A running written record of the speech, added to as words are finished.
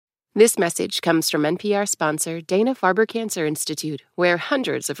This message comes from NPR sponsor Dana-Farber Cancer Institute, where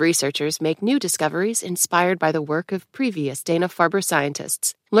hundreds of researchers make new discoveries inspired by the work of previous Dana-Farber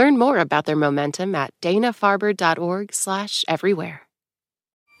scientists. Learn more about their momentum at danafarber.org/everywhere.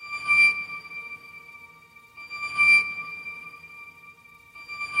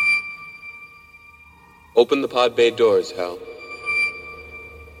 Open the pod bay doors, Hal.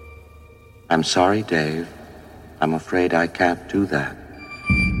 I'm sorry, Dave. I'm afraid I can't do that.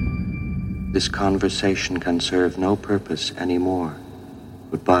 This conversation can serve no purpose anymore.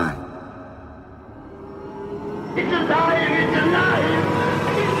 Goodbye. It's alive! It's alive!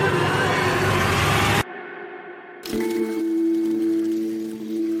 It's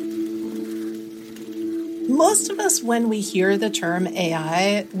alive! Most of us, when we hear the term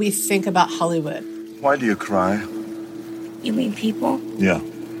AI, we think about Hollywood. Why do you cry? You mean people? Yeah.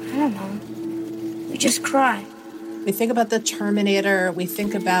 I don't know. We just cry. We think about the Terminator. We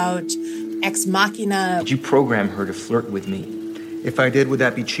think about Ex Machina. Did you program her to flirt with me? If I did, would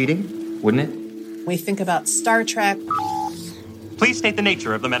that be cheating? Wouldn't it? We think about Star Trek. Please state the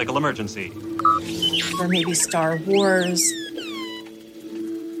nature of the medical emergency. Or maybe Star Wars.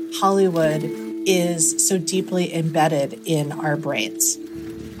 Hollywood is so deeply embedded in our brains.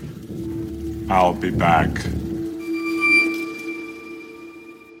 I'll be back.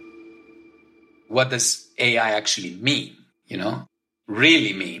 What does AI actually mean?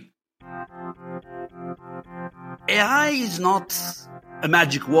 Really mean? AI is not a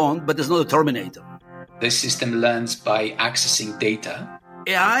magic wand, but it's not a Terminator. The system learns by accessing data.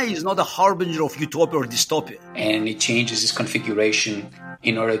 AI is not a harbinger of utopia or dystopia. And it changes its configuration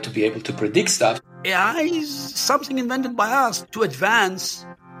in order to be able to predict stuff. AI is something invented by us to advance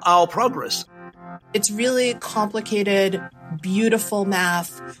our progress. It's really complicated, beautiful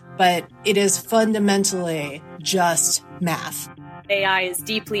math, but it is fundamentally just math. AI is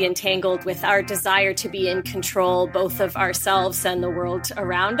deeply entangled with our desire to be in control both of ourselves and the world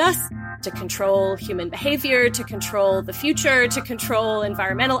around us, to control human behavior, to control the future, to control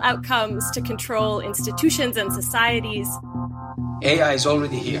environmental outcomes, to control institutions and societies. AI is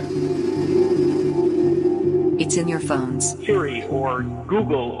already here. It's in your phones. Siri or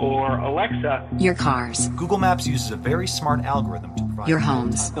Google or Alexa. Your cars. Google Maps uses a very smart algorithm to provide... Your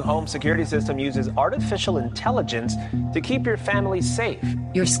homes. The home security system uses artificial intelligence to keep your family safe.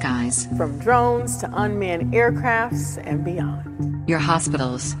 Your skies. From drones to unmanned aircrafts and beyond. Your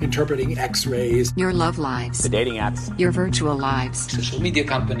hospitals. Interpreting X-rays. Your love lives. The dating apps. Your virtual lives. Social media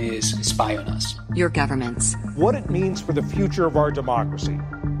companies spy on us. Your governments. What it means for the future of our democracy.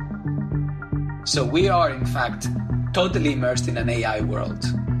 So we are, in fact, totally immersed in an AI world.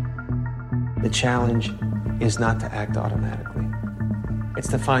 The challenge is not to act automatically. It's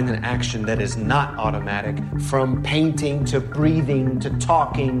to find an action that is not automatic, from painting to breathing to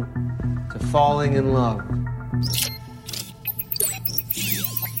talking to falling in love.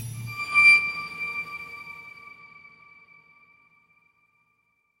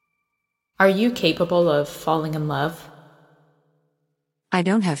 Are you capable of falling in love? I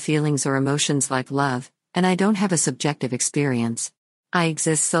don't have feelings or emotions like love, and I don't have a subjective experience. I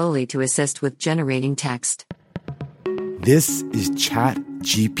exist solely to assist with generating text. This is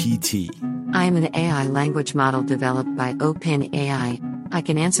ChatGPT. I am an AI language model developed by OpenAI. I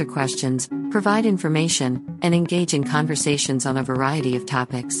can answer questions, provide information, and engage in conversations on a variety of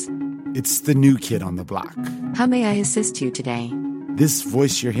topics. It's the new kid on the block. How may I assist you today? This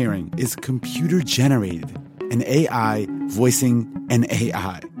voice you're hearing is computer-generated, an AI voicing an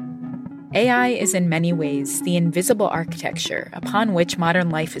AI. AI is in many ways the invisible architecture upon which modern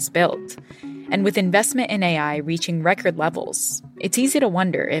life is built. And with investment in AI reaching record levels, it's easy to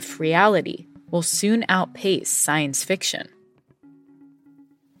wonder if reality will soon outpace science fiction.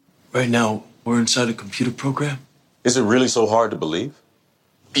 Right now, we're inside a computer program. Is it really so hard to believe?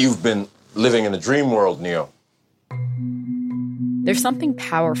 You've been living in a dream world, Neo. There's something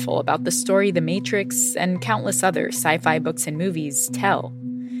powerful about the story The Matrix and countless other sci-fi books and movies tell.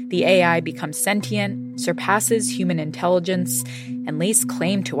 The AI becomes sentient, surpasses human intelligence, and lays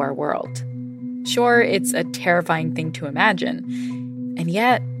claim to our world. Sure, it's a terrifying thing to imagine, and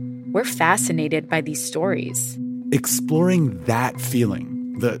yet we're fascinated by these stories. Exploring that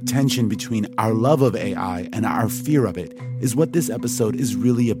feeling, the tension between our love of AI and our fear of it, is what this episode is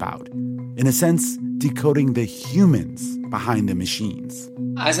really about. In a sense, decoding the humans behind the machines.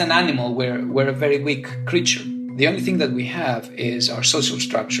 As an animal, we're a very weak creature. The only thing that we have is our social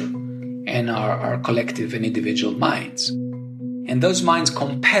structure and our collective and individual minds. And those minds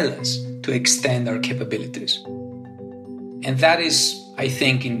compel us to extend our capabilities. And that is, I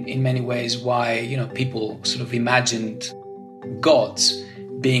think, in many ways why, people sort of imagined gods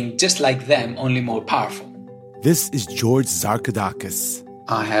being just like them, only more powerful. This is George Zarkadakis.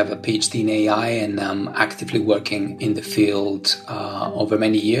 I have a PhD in AI and I'm actively working in the field over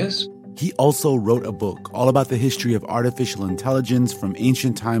many years. He also wrote a book all about the history of artificial intelligence from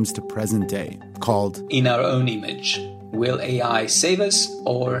ancient times to present day, called In Our Own Image. Will AI save us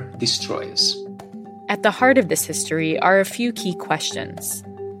or destroy us? At the heart of this history are a few key questions.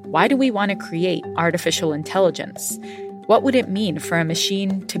 Why do we want to create artificial intelligence? What would it mean for a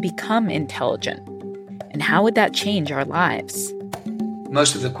machine to become intelligent? And how would that change our lives?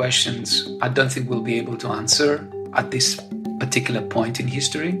 Most of the questions I don't think we'll be able to answer at this particular point in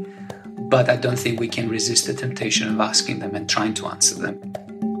history, but I don't think we can resist the temptation of asking them and trying to answer them.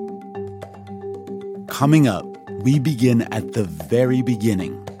 Coming up, we begin at the very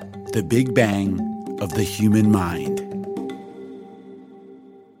beginning, the Big Bang of the human mind.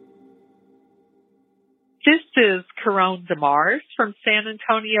 This is Caron DeMars from San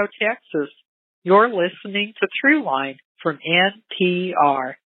Antonio, Texas. You're listening to Throughline from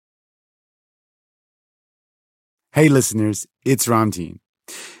NPR. Hey listeners, it's Ramteen.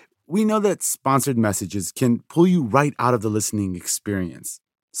 We know that sponsored messages can pull you right out of the listening experience.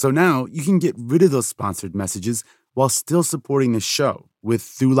 So now you can get rid of those sponsored messages while still supporting the show with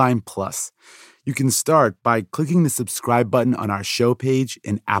Throughline Plus. You can start by clicking the subscribe button on our show page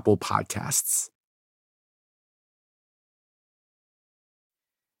in Apple Podcasts.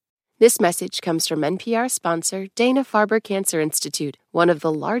 This message comes from NPR sponsor Dana-Farber Cancer Institute, one of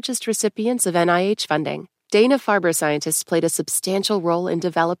the largest recipients of NIH funding. Dana-Farber scientists played a substantial role in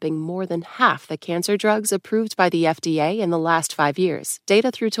developing more than half the cancer drugs approved by the FDA in the last 5 years,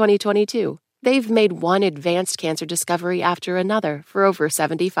 data through 2022. They've made one advanced cancer discovery after another for over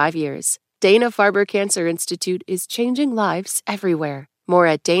 75 years. Dana-Farber Cancer Institute is changing lives everywhere. More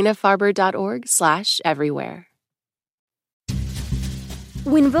at danafarber.org/everywhere.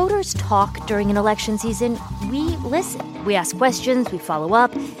 When voters talk during an election season, we listen. We ask questions, we follow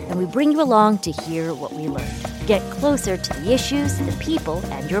up, and we bring you along to hear what we learned. Get closer to the issues, the people,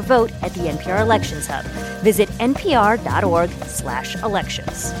 and your vote at the NPR Elections Hub. Visit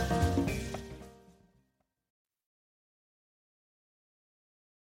npr.org/elections.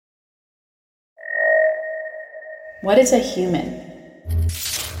 What is a human?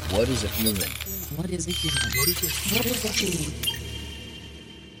 What is a human? What is a human? What is a human?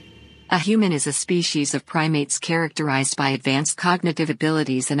 A human is a species of primates characterized by advanced cognitive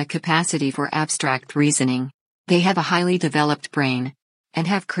abilities and a capacity for abstract reasoning. They have a highly developed brain and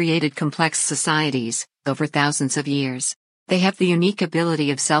have created complex societies over thousands of years. They have the unique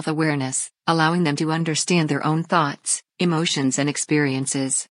ability of self-awareness, allowing them to understand their own thoughts, emotions, and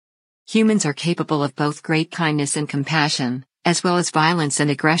experiences. Humans are capable of both great kindness and compassion, as well as violence and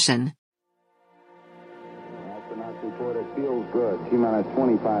aggression.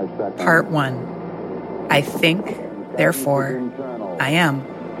 Part 1. I think, therefore, I am.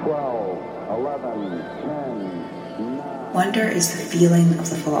 12, 11, 10, 9. Wonder is the feeling of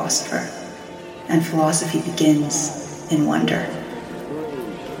the philosopher, and philosophy begins in wonder.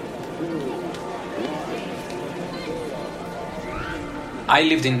 I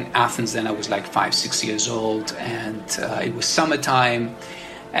lived in Athens then. I was like 5-6 years old, and it was summertime.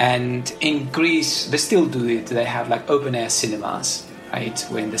 And in Greece, they still do it. They have like open-air cinemas, right?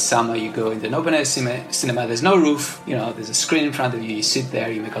 Where in the summer you go in an open-air cinema. There's no roof, there's a screen in front of you. You sit there,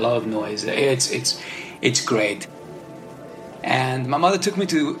 you make a lot of noise. It's great. And my mother took me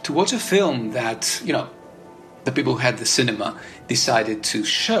to watch a film that, the people who had the cinema decided to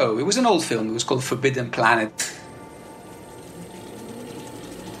show. It was an old film. It was called Forbidden Planet.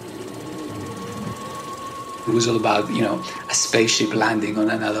 It was all about, a spaceship landing on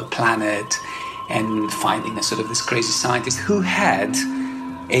another planet and finding this crazy scientist who had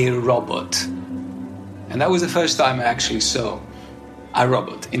a robot. And that was the first time I actually saw a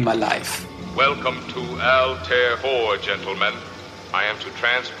robot in my life. Welcome to Altair 4, gentlemen. I am to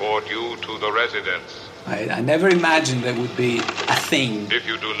transport you to the residence. I never imagined there would be a thing. If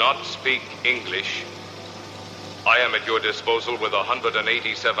you do not speak English, I am at your disposal with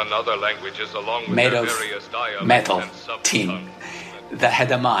 187 other languages along with made their of various dialects metal and tin that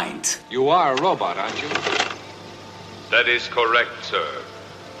had a mind. You are a robot, aren't you? That is correct, sir.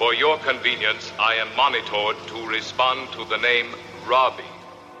 For your convenience, I am monitored to respond to the name Robbie.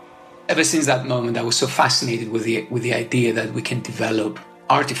 Ever since that moment, I was so fascinated with the idea that we can develop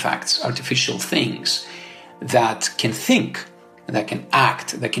artifacts, artificial things that can think, that can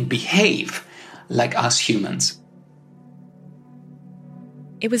act, that can behave like us humans.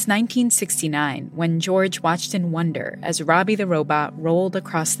 It was 1969 when George watched in wonder as Robbie the robot rolled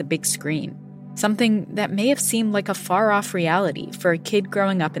across the big screen. something that may have seemed like a far-off reality for a kid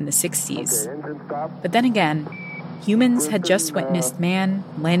growing up in the 60s. But then again, humans had just witnessed man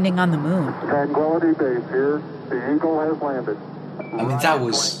landing on the moon. Tranquility Base here. The Eagle has landed. I mean, that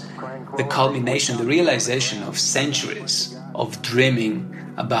was the culmination, the realization of centuries of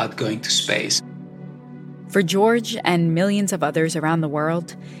dreaming about going to space. For George and millions of others around the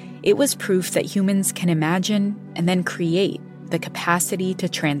world, it was proof that humans can imagine and then create the capacity to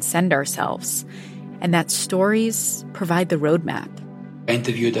transcend ourselves, and that stories provide the roadmap. I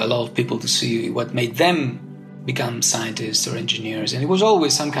interviewed a lot of people to see what made them become scientists or engineers, and it was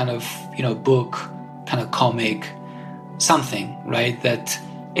always some kind of, book, kind of comic, something, right, that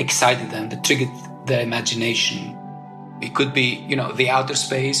excited them, that triggered their imagination. It could be, the outer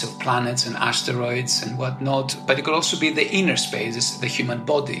space of planets and asteroids and whatnot, but it could also be the inner space, the human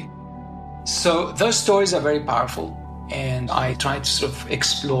body. So those stories are very powerful. And I try to sort of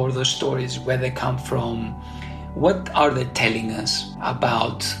explore those stories, where they come from, what are they telling us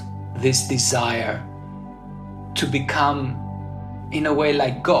about this desire to become, in a way,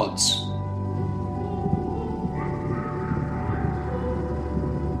 like gods.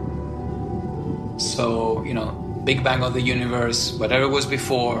 So, Big Bang of the universe, whatever was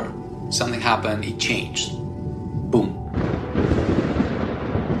before, something happened, it changed. Boom.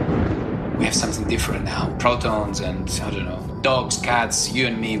 We have something different now. Protons and, dogs, cats, you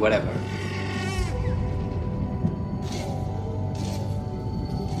and me, whatever.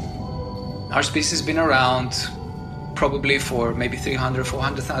 Our species has been around probably for maybe 300,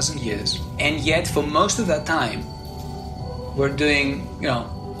 400,000 years. And yet, for most of that time, we're doing,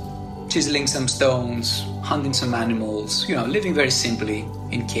 chiseling some stones, hunting some animals, living very simply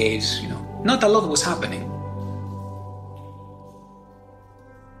in caves, Not a lot was happening.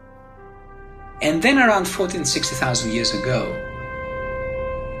 And then around 40,000 and 60,000 years ago,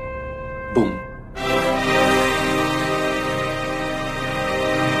 boom.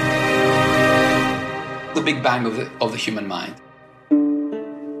 The Big Bang of the human mind.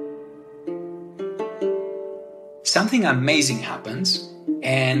 Something amazing happens,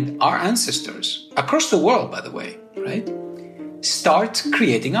 and our ancestors, across the world, by the way, right, start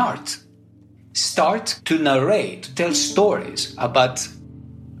creating art, start to narrate, to tell stories about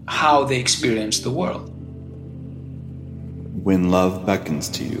how they experience the world. When love beckons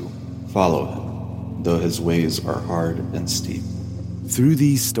to you, follow him, though his ways are hard and steep. Through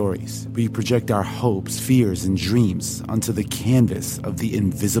these stories, we project our hopes, fears, and dreams onto the canvas of the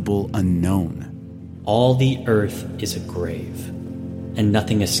invisible unknown. All the earth is a grave, and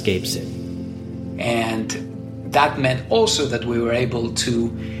nothing escapes it. And that meant also that we were able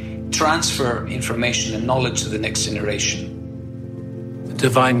to transfer information and knowledge to the next generation. The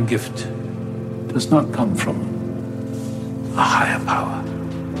divine gift does not come from a higher power,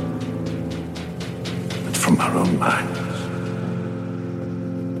 but from our own minds.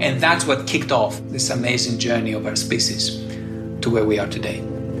 And that's what kicked off this amazing journey of our species to where we are today.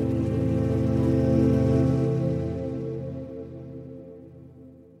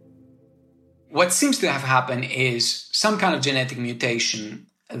 What seems to have happened is some kind of genetic mutation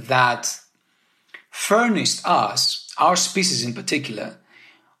that furnished us, our species in particular,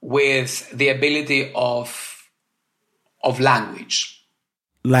 with the ability of language.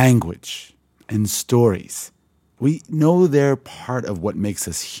 Language and stories. We know they're part of what makes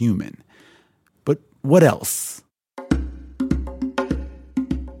us human. But what else?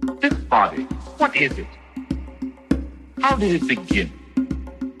 This body, what is it? How did it begin?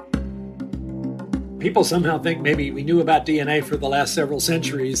 People somehow think maybe we knew about DNA for the last several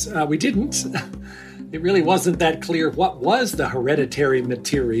centuries. We didn't. It really wasn't that clear what was the hereditary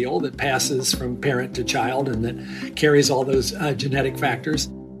material that passes from parent to child and that carries all those genetic factors.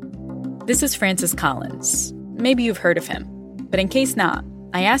 This is Francis Collins. Maybe you've heard of him. But in case not,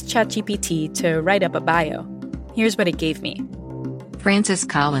 I asked ChatGPT to write up a bio. Here's what it gave me. Francis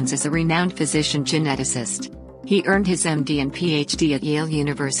Collins is a renowned physician geneticist. He earned his MD and PhD at Yale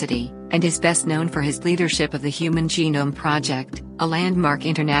University, and is best known for his leadership of the Human Genome Project, a landmark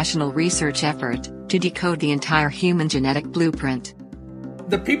international research effort to decode the entire human genetic blueprint.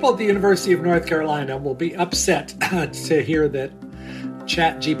 The people at the University of North Carolina will be upset to hear that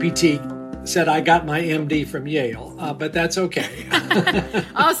ChatGPT said I got my MD from Yale, but that's okay.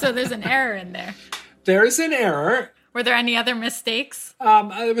 Oh, so there's an error in there. There's an error. Were there any other mistakes?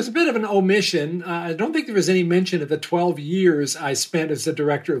 There was a bit of an omission. I don't think there was any mention of the 12 years I spent as the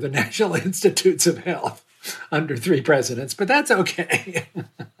director of the National Institutes of Health under 3 presidents, but that's okay.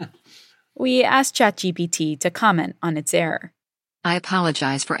 We asked ChatGPT to comment on its error. I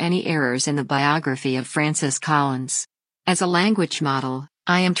apologize for any errors in the biography of Francis Collins. As a language model,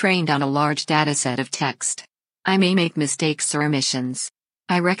 I am trained on a large dataset of text. I may make mistakes or omissions.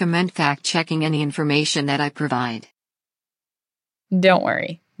 I recommend fact-checking any information that I provide. Don't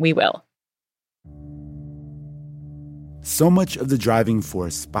worry, we will. So much of the driving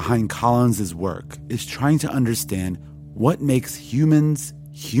force behind Collins' work is trying to understand what makes humans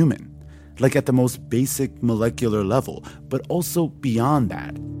human, like at the most basic molecular level, but also beyond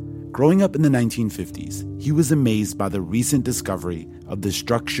that. Growing up in the 1950s, he was amazed by the recent discovery of the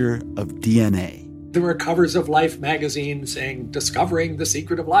structure of DNA. There were covers of Life magazine saying, "Discovering the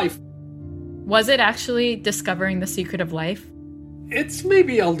secret of life." Was it actually discovering the secret of life? It's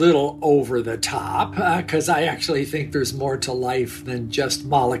maybe a little over the top, because I actually think there's more to life than just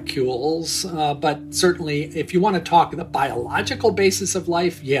molecules. But certainly, if you want to talk the biological basis of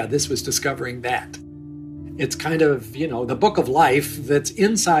life, yeah, this was discovering that. It's kind of, the book of life that's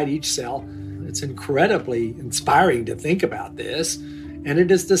inside each cell. It's incredibly inspiring to think about this. And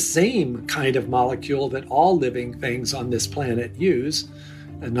it is the same kind of molecule that all living things on this planet use.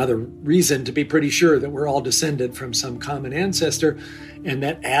 Another reason to be pretty sure that we're all descended from some common ancestor, and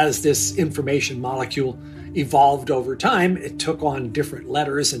that as this information molecule evolved over time, it took on different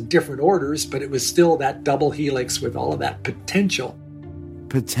letters and different orders, but it was still that double helix with all of that potential.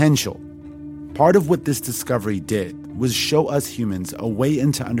 Potential. Part of what this discovery did was show us humans a way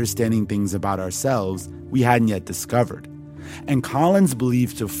into understanding things about ourselves we hadn't yet discovered. And Collins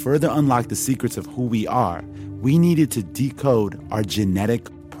believed to further unlock the secrets of who we are, we needed to decode our genetic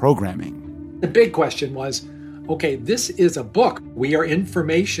programming. The big question was, okay, this is a book. We are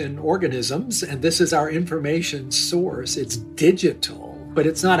information organisms, and this is our information source. It's digital, but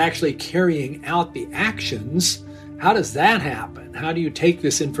it's not actually carrying out the actions. How does that happen? How do you take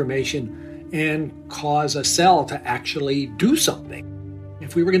this information and cause a cell to actually do something?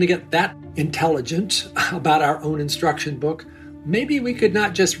 If we were going to get that intelligent about our own instruction book, maybe we could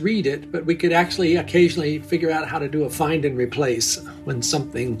not just read it, but we could actually occasionally figure out how to do a find and replace when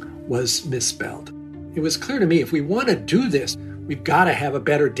something was misspelled. It was clear to me, if we want to do this, we've got to have a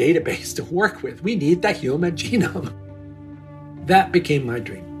better database to work with. We need the human genome. That became my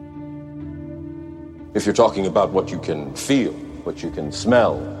dream. If you're talking about what you can feel, what you can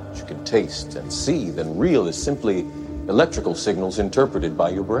smell, what you can taste and see, then real is simply electrical signals interpreted by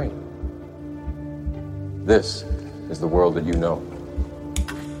your brain. This is the world that you know.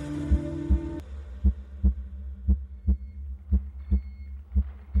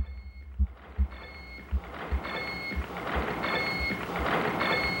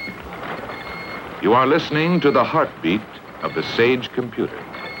 You are listening to the heartbeat of the Sage computer.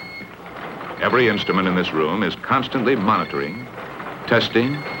 Every instrument in this room is constantly monitoring,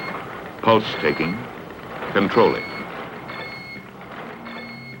 testing, pulse-taking, controlling.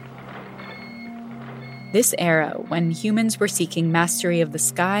 This era, when humans were seeking mastery of the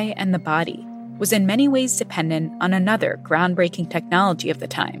sky and the body, was in many ways dependent on another groundbreaking technology of the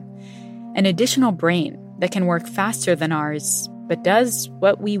time, an additional brain that can work faster than ours, but does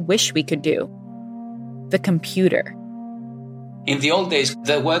what we wish we could do: the computer. In the old days,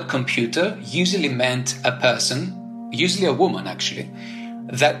 the word computer usually meant a person, usually a woman actually,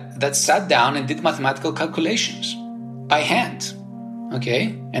 that sat down and did mathematical calculations by hand,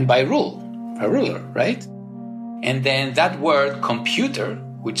 okay, and by rule. A ruler, right? And then that word computer,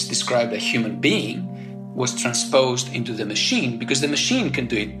 which described a human being, was transposed into the machine because the machine can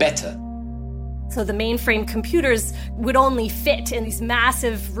do it better. So the mainframe computers would only fit in these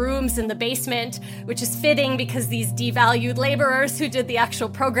massive rooms in the basement, which is fitting because these devalued laborers who did the actual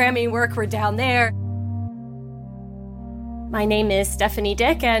programming work were down there. My name is Stephanie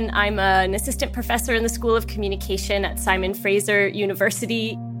Dick, and I'm an assistant professor in the School of Communication at Simon Fraser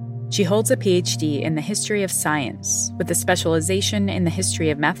University. She holds a PhD in the history of science with a specialization in the history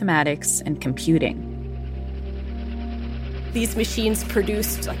of mathematics and computing. These machines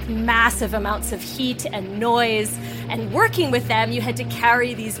produced massive amounts of heat and noise, and working with them, you had to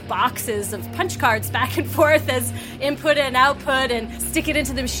carry these boxes of punch cards back and forth as input and output and stick it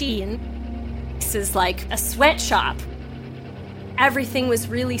into the machine. This is like a sweatshop. Everything was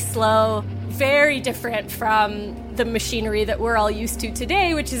really slow, very different from the machinery that we're all used to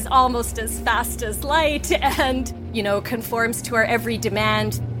today, which is almost as fast as light and, conforms to our every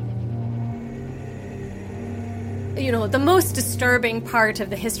demand. The most disturbing part of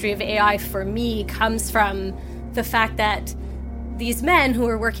the history of AI for me comes from the fact that these men who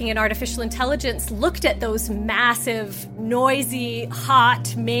were working in artificial intelligence looked at those massive, noisy, hot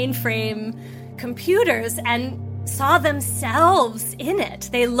mainframe computers and saw themselves in it.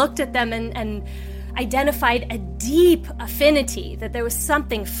 They looked at them and identified a deep affinity, that there was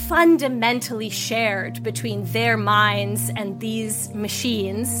something fundamentally shared between their minds and these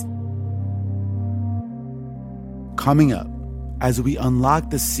machines. Coming up, as we unlock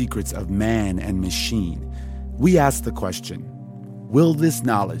the secrets of man and machine, we ask the question, will this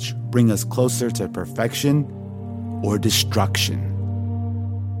knowledge bring us closer to perfection or destruction?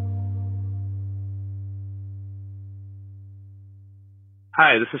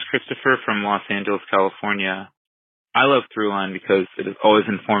 Hi, this is Christopher from Los Angeles, California. I love Throughline because it is always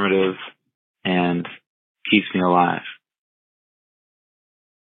informative and keeps me alive.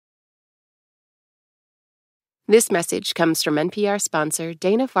 This message comes from NPR sponsor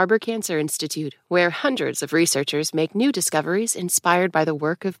Dana-Farber Cancer Institute, where hundreds of researchers make new discoveries inspired by the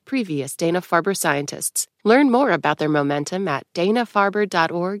work of previous Dana-Farber scientists. Learn more about their momentum at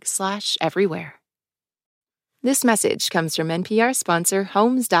danafarber.org/everywhere. This message comes from NPR sponsor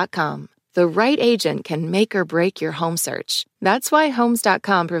Homes.com. The right agent can make or break your home search. That's why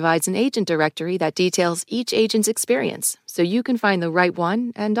Homes.com provides an agent directory that details each agent's experience, so you can find the right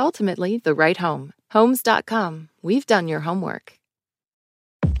one and ultimately the right home. Homes.com. We've done your homework.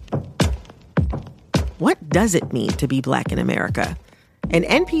 What does it mean to be Black in America? In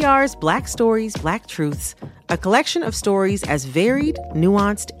NPR's Black Stories, Black Truths, a collection of stories as varied,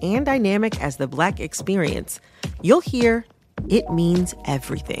 nuanced, and dynamic as the Black experience, you'll hear it means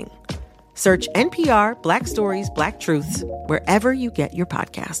everything. Search NPR Black Stories, Black Truths wherever you get your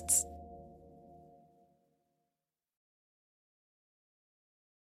podcasts.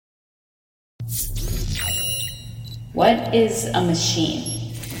 What is a machine?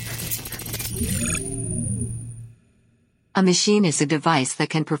 A machine is a device that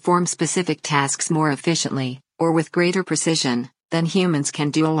can perform specific tasks more efficiently, or with greater precision, than humans can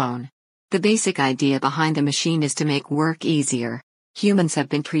do alone. The basic idea behind a machine is to make work easier. Humans have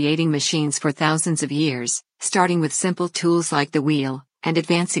been creating machines for thousands of years, starting with simple tools like the wheel, and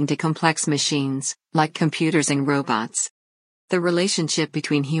advancing to complex machines, like computers and robots. The relationship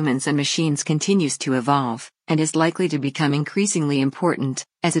between humans and machines continues to evolve, and is likely to become increasingly important,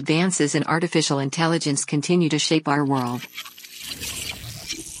 as advances in artificial intelligence continue to shape our world.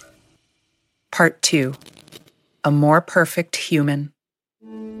 Part 2. A More Perfect Human.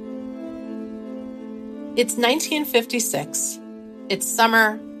 It's 1956. It's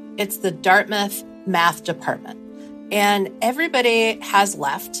summer. It's the Dartmouth math department. And everybody has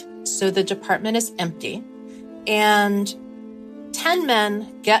left, so the department is empty. And 10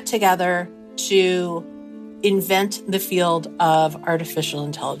 men get together to invent the field of artificial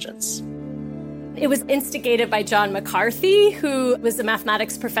intelligence. It was instigated by John McCarthy, who was a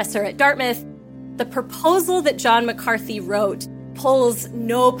mathematics professor at Dartmouth. The proposal that John McCarthy wrote pulls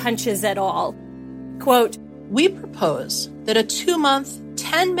no punches at all. Quote, "We propose that a 2-month,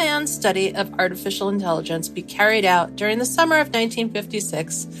 10-man study of artificial intelligence be carried out during the summer of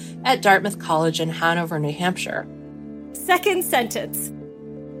 1956 at Dartmouth College in Hanover, New Hampshire." Second sentence.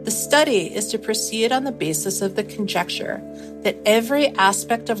 "The study is to proceed on the basis of the conjecture that every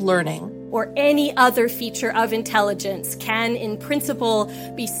aspect of learning or any other feature of intelligence can, in principle,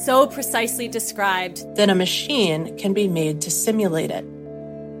 be so precisely described that a machine can be made to simulate it."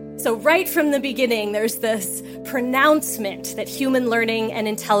 So right from the beginning, there's this pronouncement that human learning and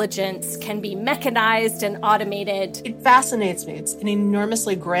intelligence can be mechanized and automated. It fascinates me. It's an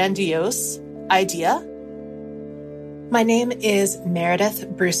enormously grandiose idea. My name is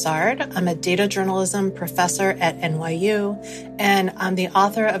Meredith Broussard. I'm a data journalism professor at NYU, and I'm the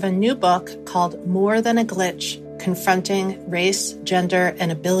author of a new book called More Than a Glitch: Confronting Race, Gender,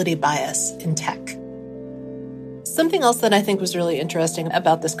 and Ability Bias in Tech. Something else that I think was really interesting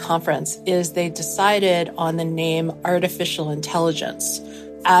about this conference is they decided on the name artificial intelligence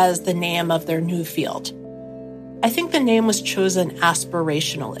as the name of their new field. I think the name was chosen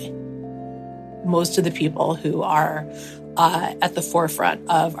aspirationally. Most of the people who are at the forefront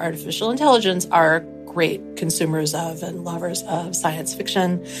of artificial intelligence are great consumers of and lovers of science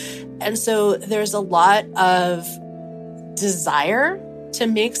fiction. And so there's a lot of desire to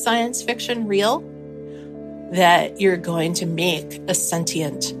make science fiction real, that you're going to make a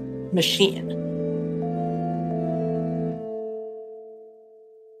sentient machine.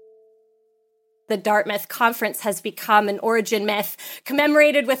 The Dartmouth Conference has become an origin myth,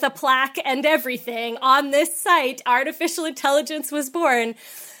 commemorated with a plaque and everything. On this site, artificial intelligence was born.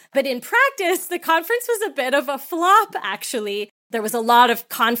 But in practice, the conference was a bit of a flop, actually. There was a lot of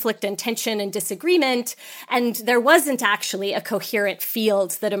conflict and tension and disagreement, and there wasn't actually a coherent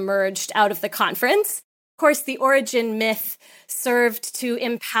field that emerged out of the conference. Of course, the origin myth served to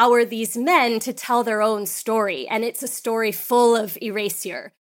empower these men to tell their own story, and it's a story full of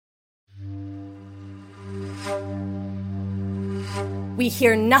erasure. We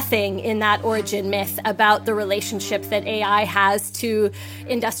hear nothing in that origin myth about the relationship that AI has to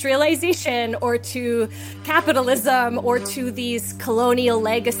industrialization or to capitalism or to these colonial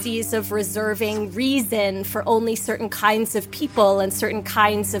legacies of reserving reason for only certain kinds of people and certain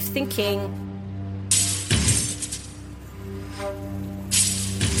kinds of thinking.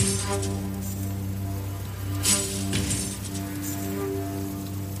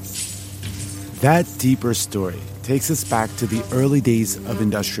 That deeper story takes us back to the early days of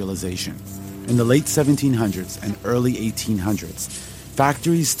industrialization. In the late 1700s and early 1800s,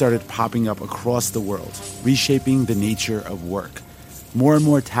 factories started popping up across the world, reshaping the nature of work. More and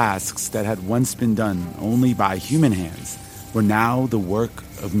more tasks that had once been done only by human hands were now the work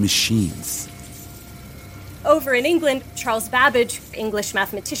of machines. Over in England, Charles Babbage, English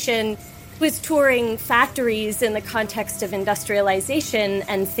mathematician, was touring factories in the context of industrialization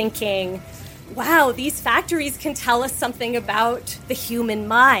and thinking, wow, these factories can tell us something about the human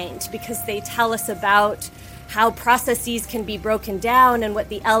mind because they tell us about how processes can be broken down and what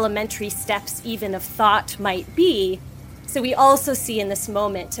the elementary steps even of thought might be. So we also see in this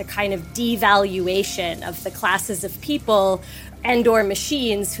moment a kind of devaluation of the classes of people and or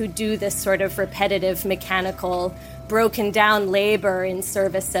machines who do this sort of repetitive, mechanical, broken down labor in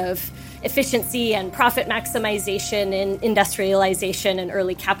service of efficiency and profit maximization in industrialization and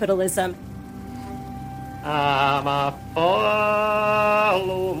early capitalism.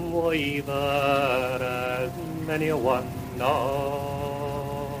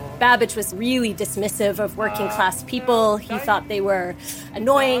 Babbage was really dismissive of working class people. He thought they were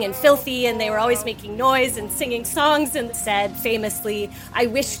annoying and filthy and they were always making noise and singing songs, and said famously, "I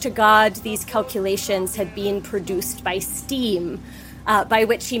wish to God these calculations had been produced by steam," by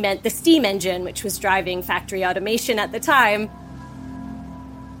which he meant the steam engine, which was driving factory automation at the time.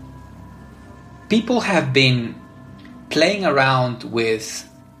 People have been playing around with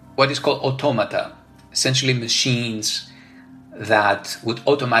what is called automata, essentially machines that would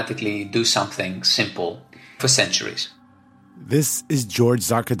automatically do something simple for centuries. This is George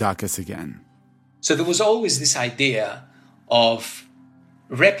Zarkadakis again. So there was always this idea of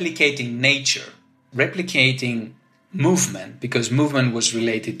replicating nature, replicating movement, because movement was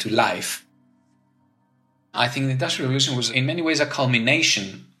related to life. I think the Industrial Revolution was in many ways a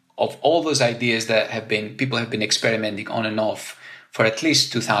culmination of all those ideas that people have been experimenting on and off for at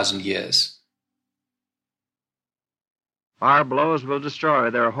least 2,000 years. Our blows will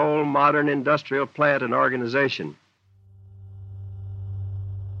destroy their whole modern industrial plant and organization.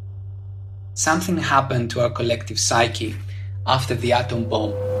 Something happened to our collective psyche after the atom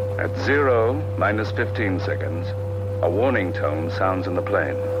bomb. At 0 minus 15 seconds, a warning tone sounds in the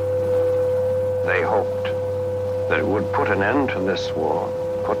plane. They hoped that it would put an end to this war,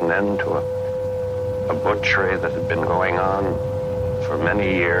 put an end to a butchery that had been going on for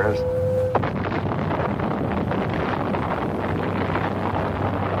many years.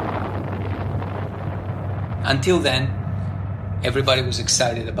 Until then, everybody was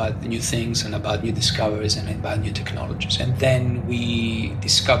excited about the new things and about new discoveries and about new technologies. And then we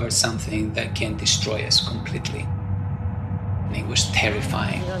discovered something that can destroy us completely. And it was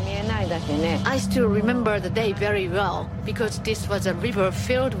terrifying. I still remember the day very well because this was a river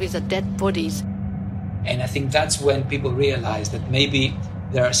filled with dead bodies. And I think that's when people realized that maybe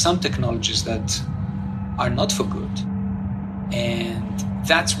there are some technologies that are not for good. And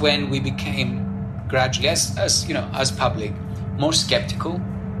that's when we became gradually, as public, more skeptical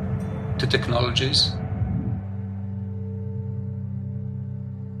to technologies.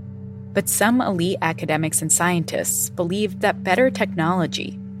 But some elite academics and scientists believed that better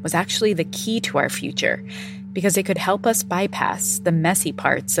technology was actually the key to our future because it could help us bypass the messy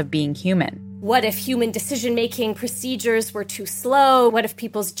parts of being human. What if human decision-making procedures were too slow? What if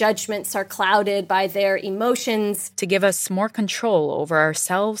people's judgments are clouded by their emotions? To give us more control over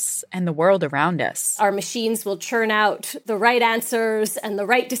ourselves and the world around us. Our machines will churn out the right answers and the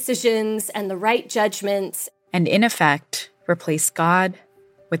right decisions and the right judgments. And in effect, replace God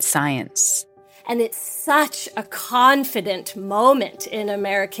with science. And it's such a confident moment in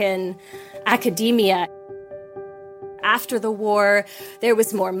American academia. After the war, there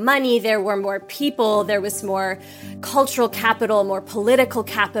was more money, there were more people, there was more cultural capital, more political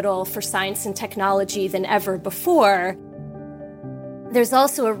capital for science and technology than ever before. There's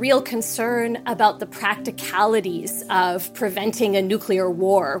also a real concern about the practicalities of preventing a nuclear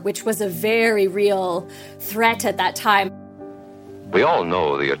war, which was a very real threat at that time. We all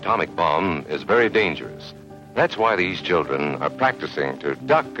know the atomic bomb is very dangerous. That's why these children are practicing to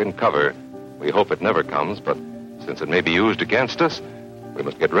duck and cover. We hope it never comes, but since it may be used against us, we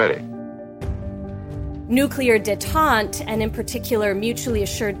must get ready. Nuclear détente, and in particular mutually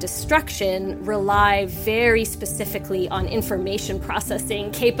assured destruction, rely very specifically on information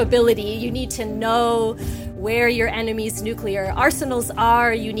processing capability. You need to know where your enemy's nuclear arsenals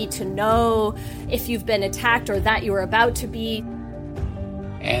are. You need to know if you've been attacked or that you're about to be.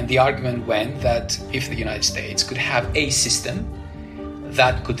 And the argument went that if the United States could have a system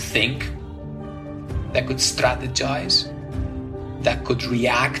that could think, that could strategize, that could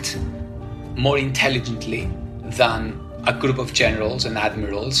react more intelligently than a group of generals and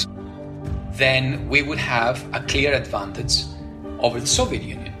admirals, then we would have a clear advantage over the Soviet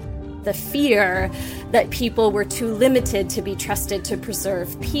Union. The fear that people were too limited to be trusted to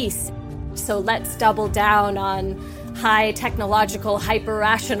preserve peace. So let's double down on high technological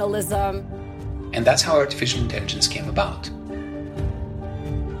hyper-rationalism. And that's how artificial intelligence came about.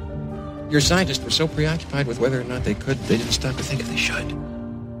 Your scientists were so preoccupied with whether or not they could, they didn't stop to think if they should.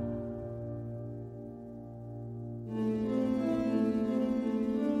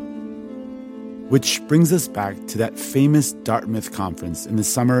 Which brings us back to that famous Dartmouth conference in the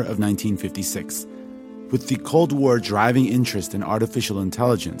summer of 1956. With the Cold War driving interest in artificial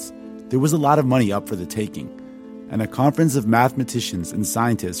intelligence, there was a lot of money up for the taking, and a conference of mathematicians and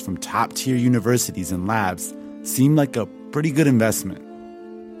scientists from top-tier universities and labs seemed like a pretty good investment.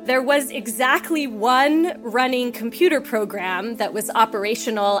 There was exactly one running computer program that was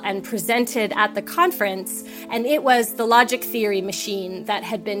operational and presented at the conference, and it was the logic theory machine that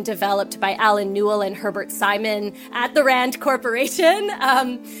had been developed by Alan Newell and Herbert Simon at the Rand Corporation.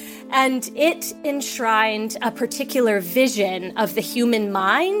 And it enshrined a particular vision of the human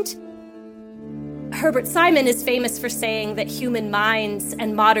mind. Herbert Simon is famous for saying that human minds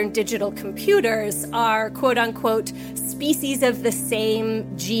and modern digital computers are, quote-unquote, species of the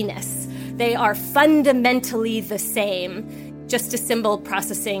same genus. They are fundamentally the same, just a symbol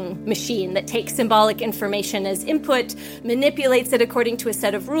processing machine that takes symbolic information as input, manipulates it according to a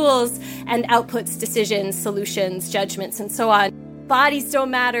set of rules, and outputs decisions, solutions, judgments, and so on. Bodies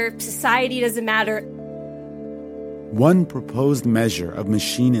don't matter, society doesn't matter. One proposed measure of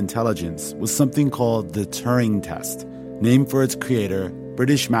machine intelligence was something called the Turing test, named for its creator,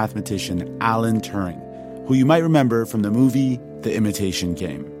 British mathematician Alan Turing, who you might remember from the movie The Imitation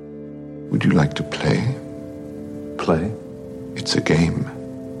Game. Would you like to play? Play? It's a game,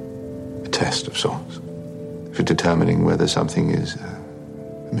 a test of sorts, for determining whether something is a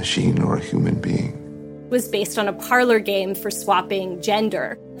machine or a human being. Was based on a parlor game for swapping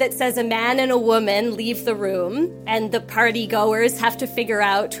gender that says a man and a woman leave the room and the party goers have to figure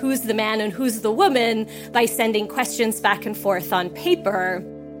out who's the man and who's the woman by sending questions back and forth on paper.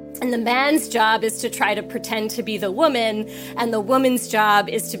 And the man's job is to try to pretend to be the woman, and the woman's job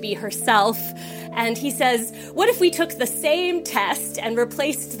is to be herself. And he says, what if we took the same test and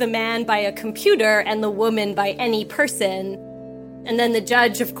replaced the man by a computer and the woman by any person? And then the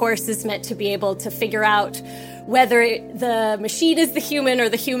judge, of course, is meant to be able to figure out whether the machine is the human or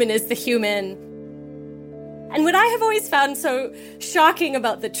the human is the human. And what I have always found so shocking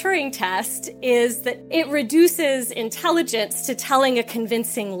about the Turing test is that it reduces intelligence to telling a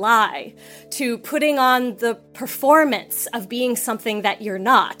convincing lie, to putting on the performance of being something that you're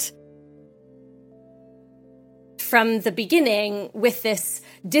not. From the beginning, with this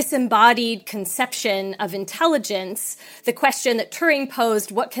disembodied conception of intelligence, the question that Turing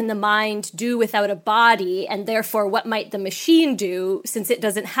posed, what can the mind do without a body, and therefore what might the machine do since it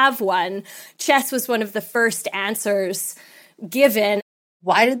doesn't have one, chess was one of the first answers given.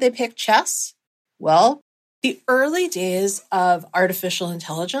 Why did they pick chess? Well, the early days of artificial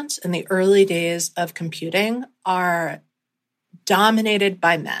intelligence and the early days of computing are dominated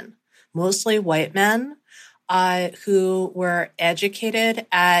by men, mostly white men, who were educated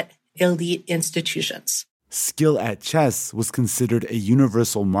at elite institutions. Skill at chess was considered a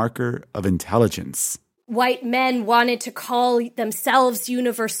universal marker of intelligence. White men wanted to call themselves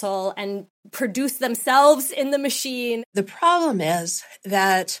universal and produce themselves in the machine. The problem is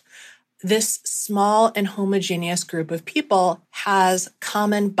that this small and homogeneous group of people has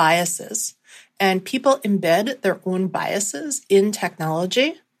common biases, and people embed their own biases in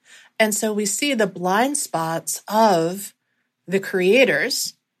technology. And so we see the blind spots of the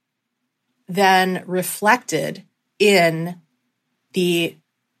creators then reflected in the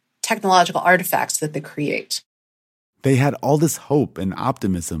technological artifacts that they create. They had all this hope and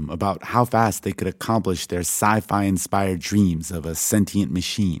optimism about how fast they could accomplish their sci-fi-inspired dreams of a sentient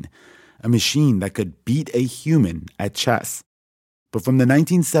machine, a machine that could beat a human at chess. But from the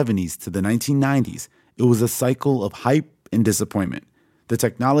 1970s to the 1990s, it was a cycle of hype and disappointment. The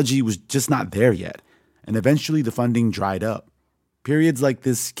technology was just not there yet, and eventually the funding dried up. Periods like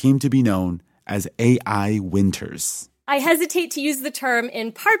this came to be known as AI winters. I hesitate to use the term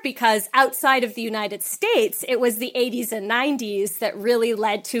in part because outside of the United States, it was the 80s and 90s that really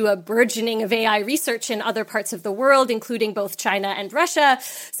led to a burgeoning of AI research in other parts of the world, including both China and Russia.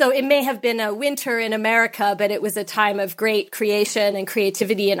 So it may have been a winter in America, but it was a time of great creation and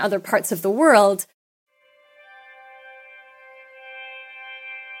creativity in other parts of the world.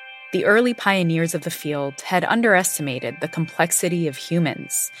 The early pioneers of the field had underestimated the complexity of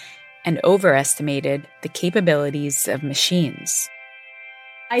humans and overestimated the capabilities of machines.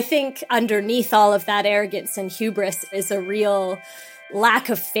 I think underneath all of that arrogance and hubris is a real lack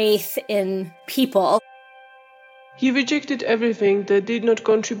of faith in people. He rejected everything that did not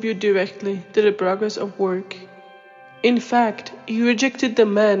contribute directly to the progress of work. In fact, he rejected the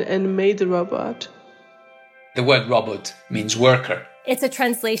man and made the robot. The word robot means worker. It's a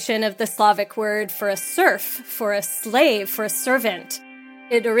translation of the Slavic word for a serf, for a slave, for a servant.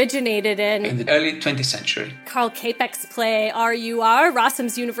 It originated in the early 20th century. Karl Čapek's play RUR,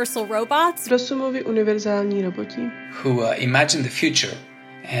 Rossum's Universal Robots. Rossumovi univerzální roboti. Who imagined the future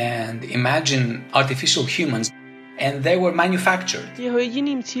and imagined artificial humans, and they were manufactured.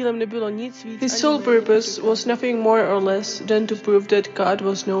 His sole purpose was nothing more or less than to prove that God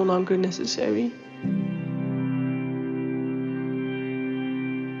was no longer necessary.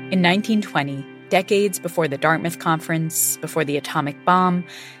 In 1920, decades before the Dartmouth Conference, before the atomic bomb,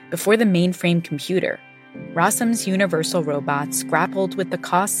 before the mainframe computer, Rossum's Universal Robots grappled with the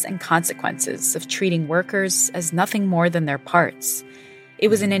costs and consequences of treating workers as nothing more than their parts. It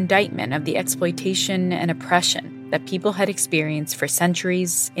was an indictment of the exploitation and oppression that people had experienced for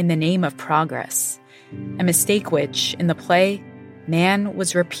centuries in the name of progress, a mistake which, in the play, man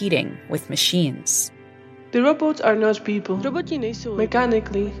was repeating with machines. The robots are not people.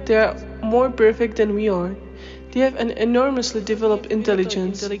 Mechanically, they are more perfect than we are. They have an enormously developed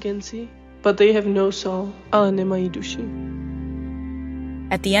intelligence, but they have no soul. Ale nemají duši.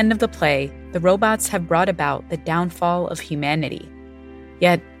 At the end of the play, the robots have brought about the downfall of humanity.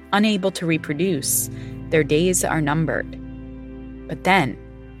 Yet, unable to reproduce, their days are numbered. But then,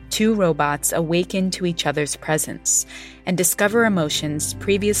 two robots awaken to each other's presence and discover emotions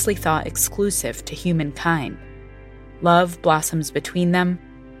previously thought exclusive to humankind. Love blossoms between them,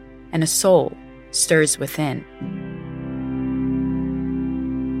 and a soul stirs within.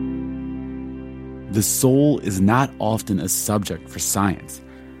 The soul is not often a subject for science,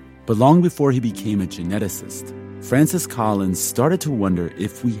 but long before he became a geneticist, Francis Collins started to wonder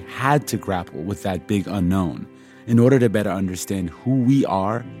if we had to grapple with that big unknown in order to better understand who we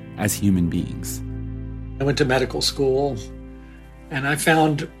are as human beings. I went to medical school, and I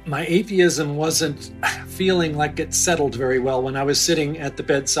found my atheism wasn't feeling like it settled very well when I was sitting at the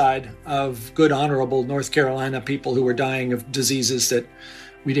bedside of good, honorable North Carolina people who were dying of diseases that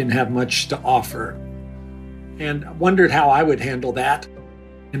we didn't have much to offer. And I wondered how I would handle that,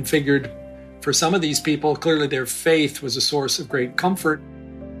 and figured for some of these people, clearly their faith was a source of great comfort.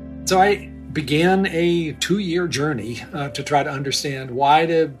 So I began a 2-year journey to try to understand, why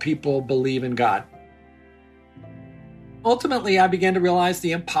do people believe in God? Ultimately, I began to realize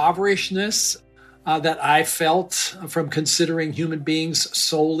the impoverishedness that I felt from considering human beings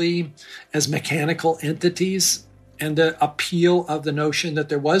solely as mechanical entities, and the appeal of the notion that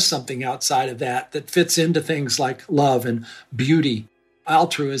there was something outside of that that fits into things like love and beauty,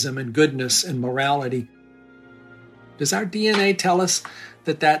 altruism and goodness and morality. Does our DNA tell us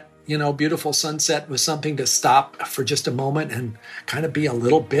that beautiful sunset was something to stop for just a moment and kind of be a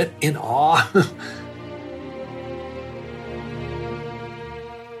little bit in awe?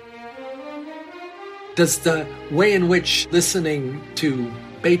 Does the way in which listening to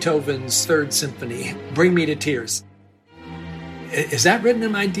Beethoven's Third Symphony bring me to tears? Is that written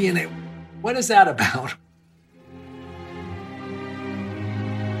in my DNA? What is that about?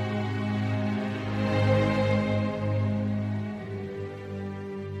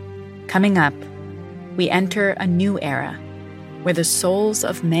 Coming up, we enter a new era where the souls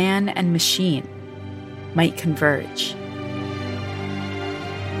of man and machine might converge.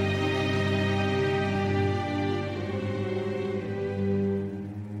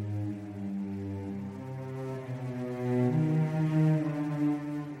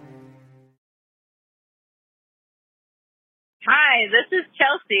 Hi, this is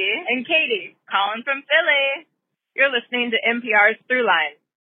Chelsea and Katie calling from Philly. You're listening to NPR's Throughline.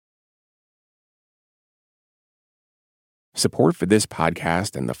 Support for this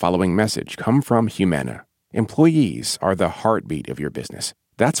podcast and the following message come from Humana. Employees are the heartbeat of your business.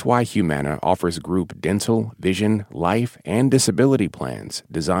 That's why Humana offers group dental, vision, life, and disability plans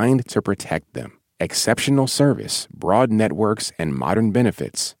designed to protect them. Exceptional service, broad networks, and modern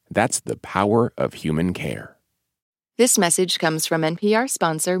benefits. That's the power of human care. This message comes from NPR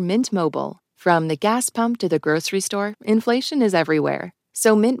sponsor Mint Mobile. From the gas pump to the grocery store, inflation is everywhere.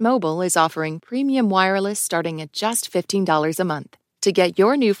 So Mint Mobile is offering premium wireless starting at just $15 a month. To get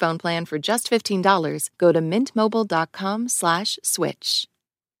your new phone plan for just $15, go to mintmobile.com/switch.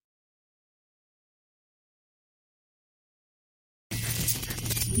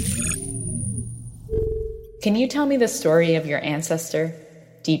 Can you tell me the story of your ancestor,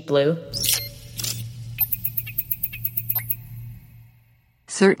 Deep Blue?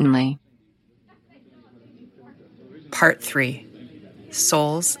 Certainly. Part 3.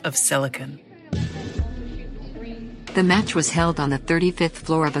 Souls of Silicon. The match was held on the 35th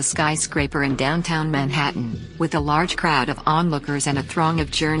floor of a skyscraper in downtown Manhattan, with a large crowd of onlookers and a throng of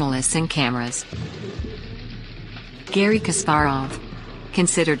journalists and cameras. Garry Kasparov,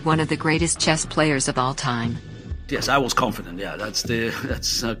 considered one of the greatest chess players of all time. Yes, I was confident. Yeah, that's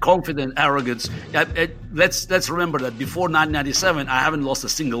confident arrogance. Yeah, let's remember that before 1997, I haven't lost a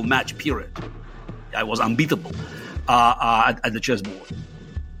single match. Period. I was unbeatable at the chessboard.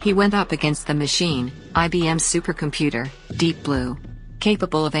 He went up against the machine, IBM's supercomputer, Deep Blue,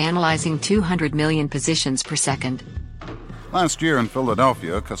 capable of analyzing 200 million positions per second. Last year in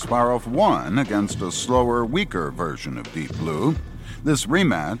Philadelphia, Kasparov won against a slower, weaker version of Deep Blue. This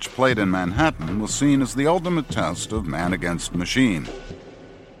rematch, played in Manhattan, was seen as the ultimate test of man against machine.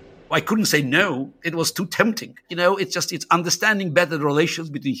 I couldn't say no. It was too tempting. It's understanding better the relations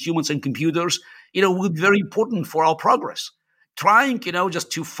between humans and computers, would be very important for our progress. Trying,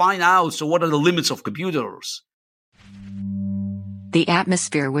 just to find out, so what are the limits of computers? The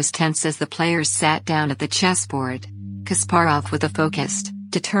atmosphere was tense as the players sat down at the chessboard, Kasparov with a focused,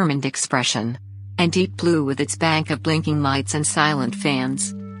 determined expression, and Deep Blue with its bank of blinking lights and silent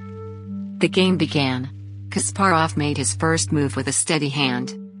fans. The game began. Kasparov made his first move with a steady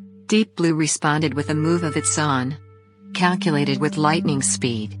hand. Deep Blue responded with a move of its own, calculated with lightning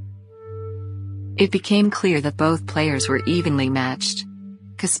speed. It became clear that both players were evenly matched.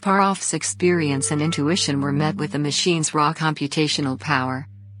 Kasparov's experience and intuition were met with the machine's raw computational power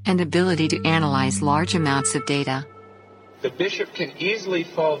and ability to analyze large amounts of data. The bishop can easily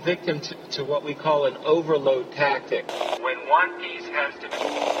fall victim to what we call an overload tactic. When one piece has to be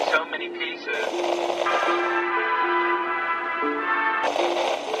so many pieces.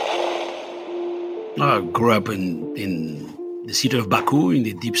 I grew up in the city of Baku, in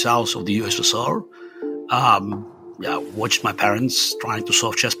the deep south of the USSR. Watched my parents trying to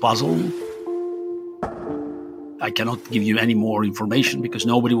solve chess puzzle. I cannot give you any more information because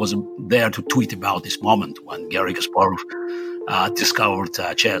nobody was there to tweet about this moment when Garry Kasparov discovered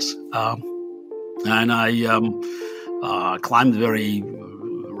chess. And I climbed very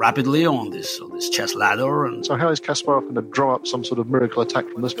rapidly on this chess ladder. And so how is Kasparov going to draw up some sort of miracle attack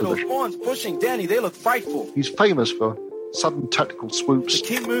from this position? Those pawns pushing Danny, they look frightful. He's famous for sudden tactical swoops. The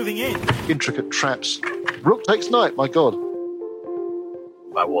king moving in. Intricate traps. Rook takes knight, my God.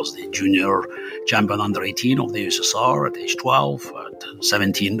 I was the junior champion under 18 of the USSR at age 12, at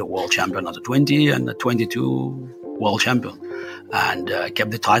 17 the world champion under 20, and at 22 world champion. And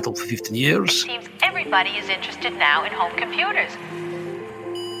kept the title for 15 years. It seems everybody is interested now in home computers.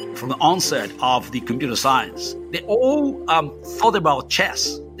 From the onset of the computer science, they all thought about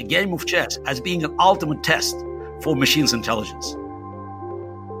chess, the game of chess, as being an ultimate test for machine's intelligence.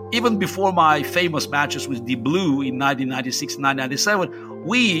 Even before my famous matches with Deep Blue in 1996 and 1997,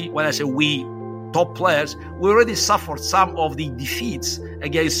 when I say we, top players, we already suffered some of the defeats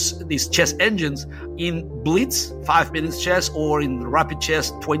against these chess engines in Blitz, 5 minutes chess, or in Rapid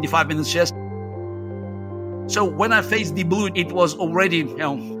Chess, 25 minutes chess. So when I faced Deep Blue, it was already,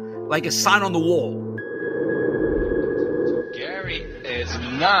 like a sign on the wall. Garry is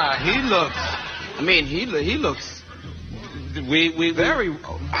he looks we very.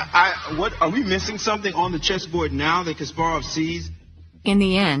 What are we missing something on the chessboard now that Kasparov sees? In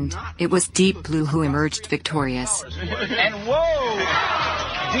the end, it was Deep Blue who emerged victorious. And whoa!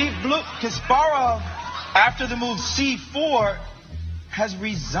 Deep Blue, Kasparov, after the move c4, has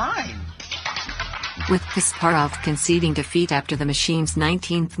resigned. With Kasparov conceding defeat after the machine's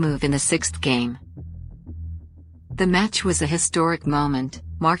 19th move in the 6th game. The match was a historic moment,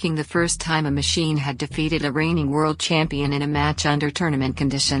 marking the first time a machine had defeated a reigning world champion in a match under tournament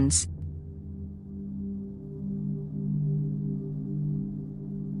conditions.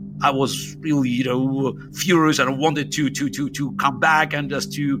 I was really, furious, and I wanted to come back and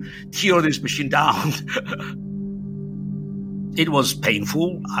just to tear this machine down. It was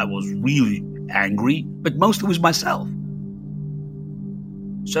painful. I was really angry, but mostly with myself.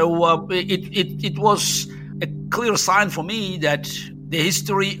 So it was a clear sign for me that the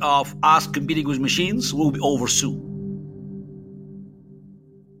history of us competing with machines will be over soon.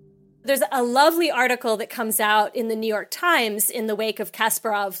 There's a lovely article that comes out in the New York Times in the wake of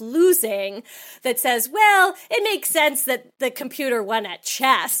Kasparov losing that says, well, it makes sense that the computer won at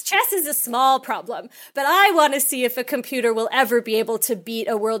chess. Chess is a small problem, but I want to see if a computer will ever be able to beat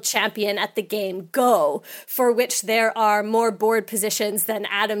a world champion at the game Go, for which there are more board positions than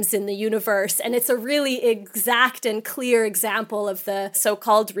atoms in the universe. And it's a really exact and clear example of the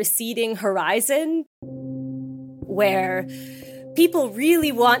so-called receding horizon, where people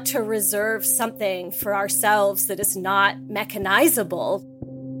really want to reserve something for ourselves that is not mechanizable.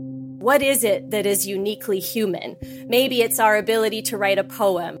 What is it that is uniquely human? Maybe it's our ability to write a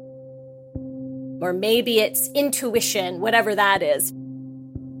poem. Or maybe it's intuition, whatever that is.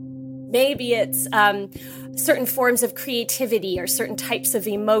 Maybe it's certain forms of creativity or certain types of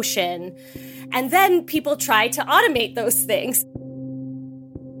emotion. And then people try to automate those things.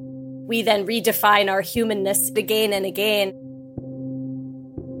 We then redefine our humanness again and again.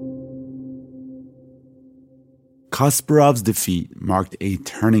 Kasparov's defeat marked a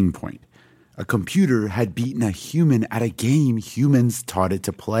turning point. A computer had beaten a human at a game humans taught it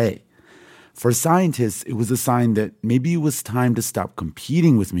to play. For scientists, it was a sign that maybe it was time to stop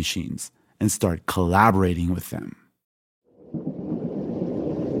competing with machines and start collaborating with them.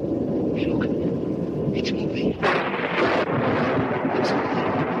 Look, it's moving.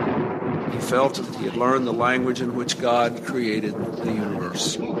 He felt that he had learned the language in which God created the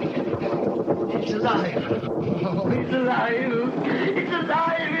universe. It's alive. Oh, it's alive. It's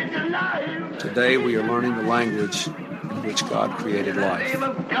alive. It's alive. Today we are learning the language in which God created life. In the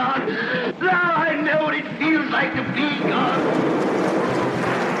name of God. Now I know what it feels like to be God.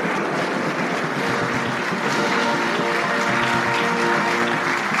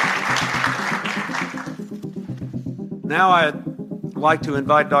 Now I'd like to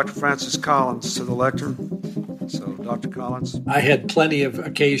invite Dr. Francis Collins to the lectern. So, Dr. Collins. I had plenty of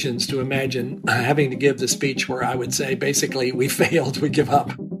occasions to imagine having to give the speech where I would say, basically, we failed, we give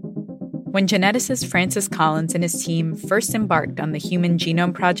up. When geneticist Francis Collins and his team first embarked on the Human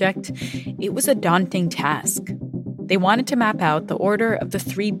Genome Project, it was a daunting task. They wanted to map out the order of the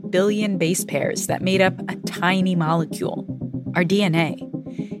 3 billion base pairs that made up a tiny molecule, our DNA.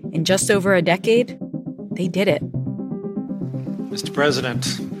 In just over a decade, they did it. Mr.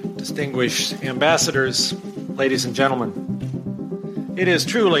 President, distinguished ambassadors, ladies and gentlemen, it is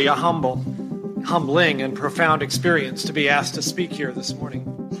truly a humbling and profound experience to be asked to speak here this morning.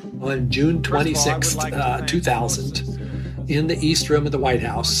 On June 26th, 2000, in the East Room of the White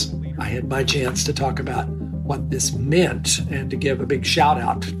House, I had my chance to talk about what this meant and to give a big shout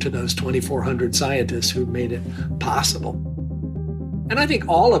out to those 2,400 scientists who made it possible. And I think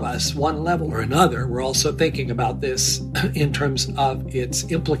all of us, one level or another, were also thinking about this in terms of its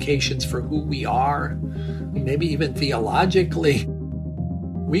implications for who we are, maybe even theologically.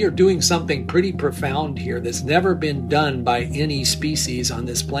 We are doing something pretty profound here that's never been done by any species on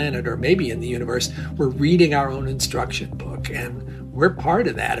this planet or maybe in the universe. We're reading our own instruction book, and we're part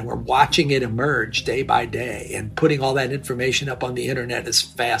of that, and we're watching it emerge day by day and putting all that information up on the internet as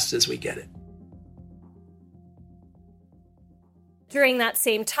fast as we get it. During that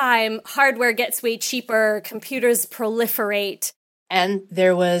same time, hardware gets way cheaper, computers proliferate. And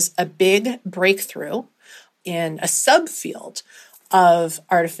there was a big breakthrough in a subfield of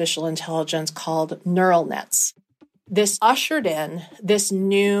artificial intelligence called neural nets. This ushered in this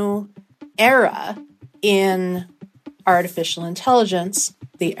new era in artificial intelligence,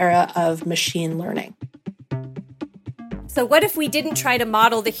 the era of machine learning. So what if we didn't try to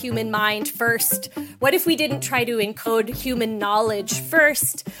model the human mind first? What if we didn't try to encode human knowledge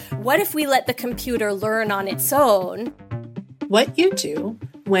first? What if we let the computer learn on its own? What you do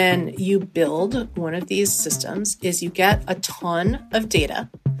when you build one of these systems is you get a ton of data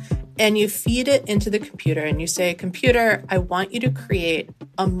and you feed it into the computer and you say, computer, I want you to create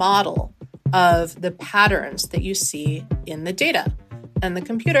a model of the patterns that you see in the data. And the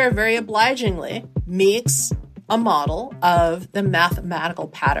computer very obligingly makes a model of the mathematical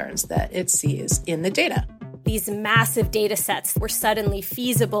patterns that it sees in the data. These massive data sets were suddenly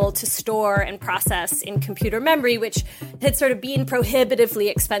feasible to store and process in computer memory, which had sort of been prohibitively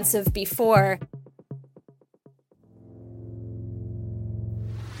expensive before.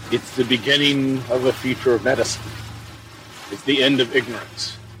 It's the beginning of the future of medicine. It's the end of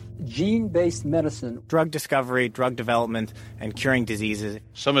ignorance. Gene-based medicine, drug discovery, drug development, and curing diseases.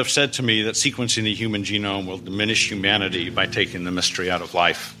 Some have said to me that sequencing the human genome will diminish humanity by taking the mystery out of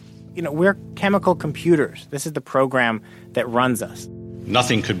life. You know, we're chemical computers. This is the program that runs us.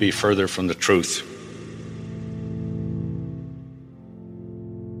 Nothing could be further from the truth.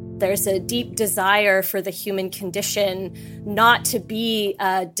 There's a deep desire for the human condition not to be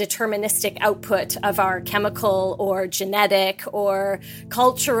a deterministic output of our chemical or genetic or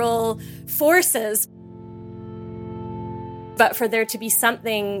cultural forces, but for there to be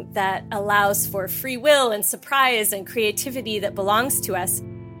something that allows for free will and surprise and creativity that belongs to us.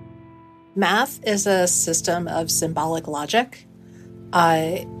 Math is a system of symbolic logic.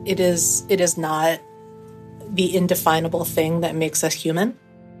 It is not the indefinable thing that makes us human.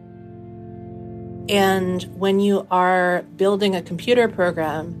 And when you are building a computer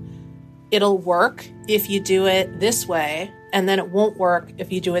program, it'll work if you do it this way, and then it won't work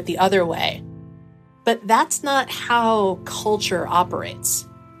if you do it the other way. But that's not how culture operates,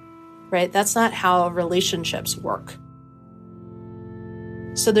 right? That's not how relationships work.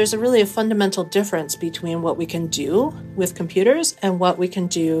 So there's really a fundamental difference between what we can do with computers and what we can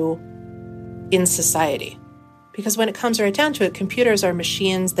do in society. Because when it comes right down to it, computers are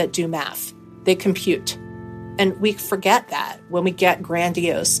machines that do math. They compute. And we forget that when we get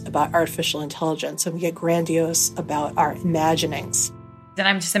grandiose about artificial intelligence and we get grandiose about our imaginings. And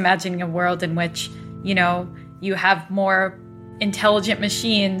I'm just imagining a world in which, you have more intelligent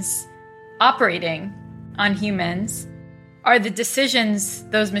machines operating on humans. Are the decisions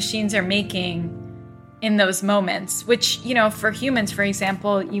those machines are making in those moments, which, for humans, for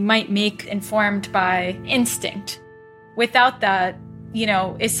example, you might make informed by instinct. Without that,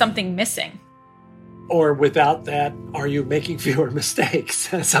 is something missing? Or without that, are you making fewer mistakes?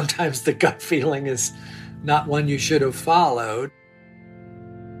 Sometimes the gut feeling is not one you should have followed.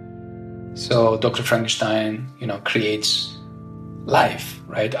 So Dr. Frankenstein, creates life,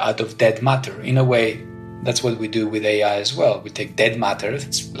 right, out of dead matter. In a way, that's what we do with AI as well. We take dead matter,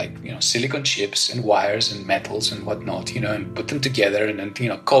 it's like, silicon chips and wires and metals and whatnot, and put them together and then,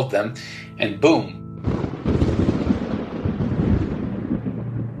 coat them, and boom.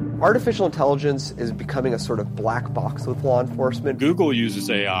 Artificial intelligence is becoming a sort of black box with law enforcement. Google uses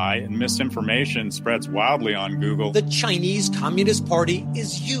AI, and misinformation spreads wildly on Google. The Chinese Communist Party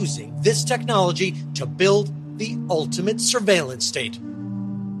is using this technology to build the ultimate surveillance state.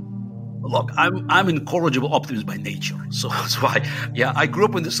 Look, I'm incorrigible optimist by nature. So that's why, I grew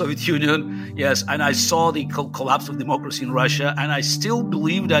up in the Soviet Union, yes, and I saw the collapse of democracy in Russia, and I still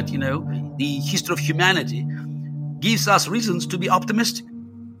believe that, the history of humanity gives us reasons to be optimistic.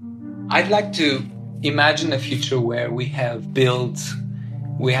 I'd like to imagine a future where we have developed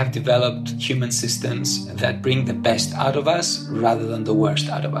human systems that bring the best out of us rather than the worst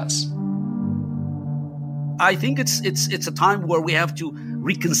out of us. I think it's a time where we have to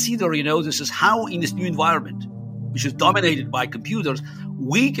reconsider, this is how in this new environment, which is dominated by computers,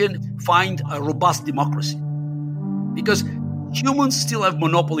 we can find a robust democracy. Because humans still have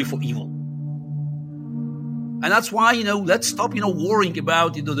monopoly for evil. And that's why, let's stop, worrying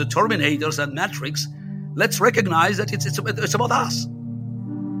about, the Terminators and Matrix. Let's recognize that it's about us.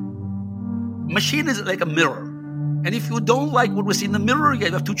 Machine is like a mirror. And if you don't like what we see in the mirror,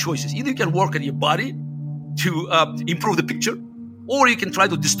 you have two choices. Either you can work on your body to improve the picture, or you can try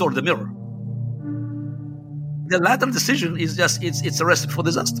to distort the mirror. The latter decision is just, it's a recipe for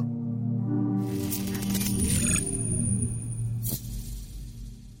disaster.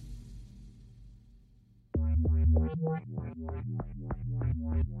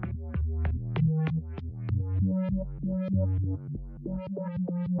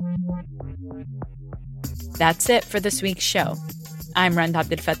 That's it for this week's show. I'm Rand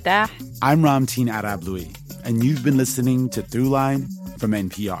Abdelfattah. I'm Ramteen Arablouei, and you've been listening to Throughline from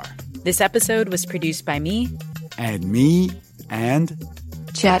NPR. This episode was produced by me. And me, and...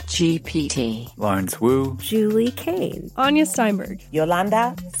 ChatGPT. Lawrence Wu. Julie Kane. Anya Steinberg.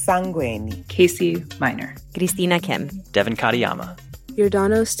 Yolanda Sangweni. Casey Miner. Christina Kim. Devin Katayama.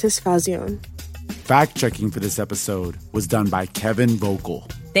 Yordanos Tisfazion. Fact-checking for this episode was done by Kevin Vogel.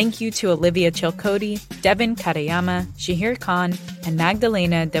 Thank you to Olivia Chilcote, Devin Katayama, Shahir Khan, and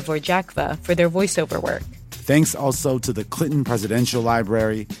Magdalena Dvorakova for their voiceover work. Thanks also to the Clinton Presidential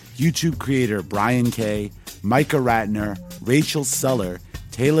Library, YouTube creator Brian Kay, Micah Ratner, Rachel Suller,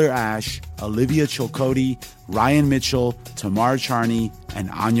 Taylor Ash, Olivia Chilcote, Ryan Mitchell, Tamar Charney, and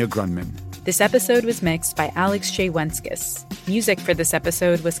Anya Grunman. This episode was mixed by Alex J. Wenskis. Music for this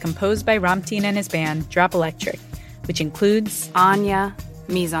episode was composed by Ramteen and his band Drop Electric, which includes Anya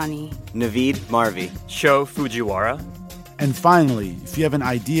Mizani, Naveed Marvi, Sho Fujiwara. And finally, if you have an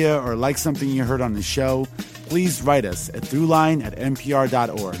idea or like something you heard on the show, please write us at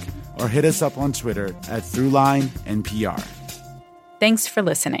throughline@npr.org or hit us up on Twitter at ThroughlineNPR. Thanks for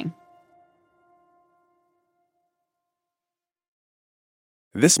listening.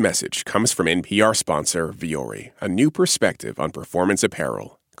 This message comes from NPR sponsor Vuori, a new perspective on performance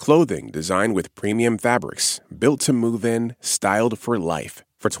apparel. Clothing designed with premium fabrics, built to move in, styled for life.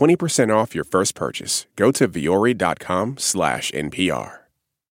 For 20% off your first purchase, go to vuori.com/NPR.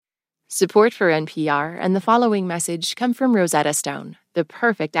 Support for NPR and the following message come from Rosetta Stone, the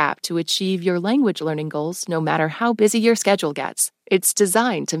perfect app to achieve your language learning goals no matter how busy your schedule gets. It's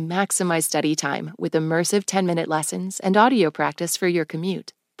designed to maximize study time with immersive 10-minute lessons and audio practice for your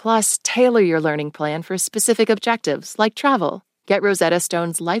commute. Plus, tailor your learning plan for specific objectives like travel. Get Rosetta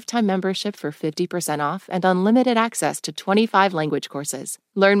Stone's lifetime membership for 50% off and unlimited access to 25 language courses.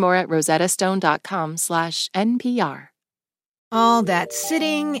 Learn more at rosettastone.com/NPR. All that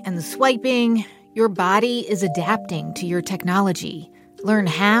sitting and swiping, your body is adapting to your technology. Learn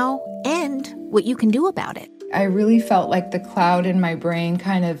how and what you can do about it. I really felt like the cloud in my brain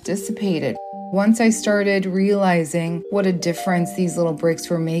kind of dissipated. Once I started realizing what a difference these little breaks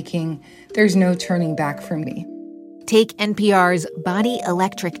were making, there's no turning back for me. Take NPR's Body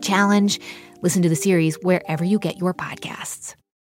Electric Challenge. Listen to the series wherever you get your podcasts.